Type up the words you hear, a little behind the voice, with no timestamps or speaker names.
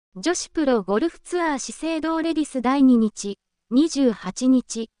女子プロゴルフツアー資生堂レディス第2日、28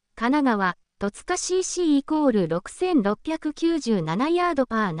日、神奈川、戸塚 CC=6697 ヤード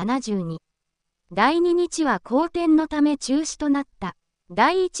パー72。第2日は好天のため中止となった。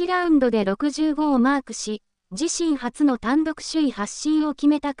第1ラウンドで65をマークし、自身初の単独首位発進を決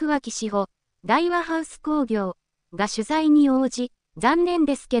めた桑木志帆、大和ハウス工業が取材に応じ、残念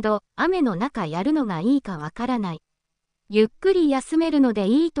ですけど、雨の中やるのがいいかわからない。ゆっくり休めるので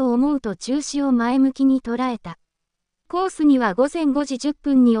いいと思うと中止を前向きに捉えた。コースには午前5時10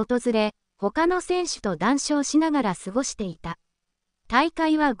分に訪れ、他の選手と談笑しながら過ごしていた。大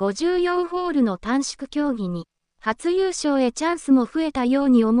会は54ホールの短縮競技に、初優勝へチャンスも増えたよう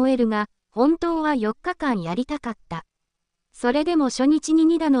に思えるが、本当は4日間やりたかった。それでも初日に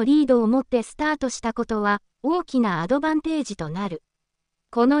2打のリードを持ってスタートしたことは、大きなアドバンテージとなる。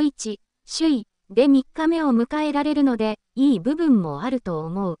この位置、首位で3日目を迎えられるので、いい部分もあると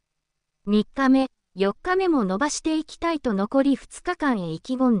思う。3日目、4日目も伸ばしていきたいと残り2日間へ意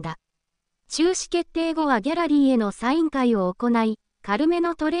気込んだ。中止決定後はギャラリーへのサイン会を行い、軽め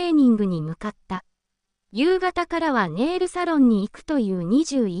のトレーニングに向かった。夕方からはネイルサロンに行くという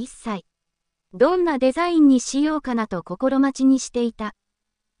21歳。どんなデザインにしようかなと心待ちにしていた。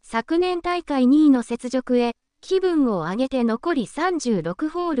昨年大会2位の雪辱へ、気分を上げて残り36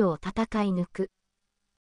ホールを戦い抜く。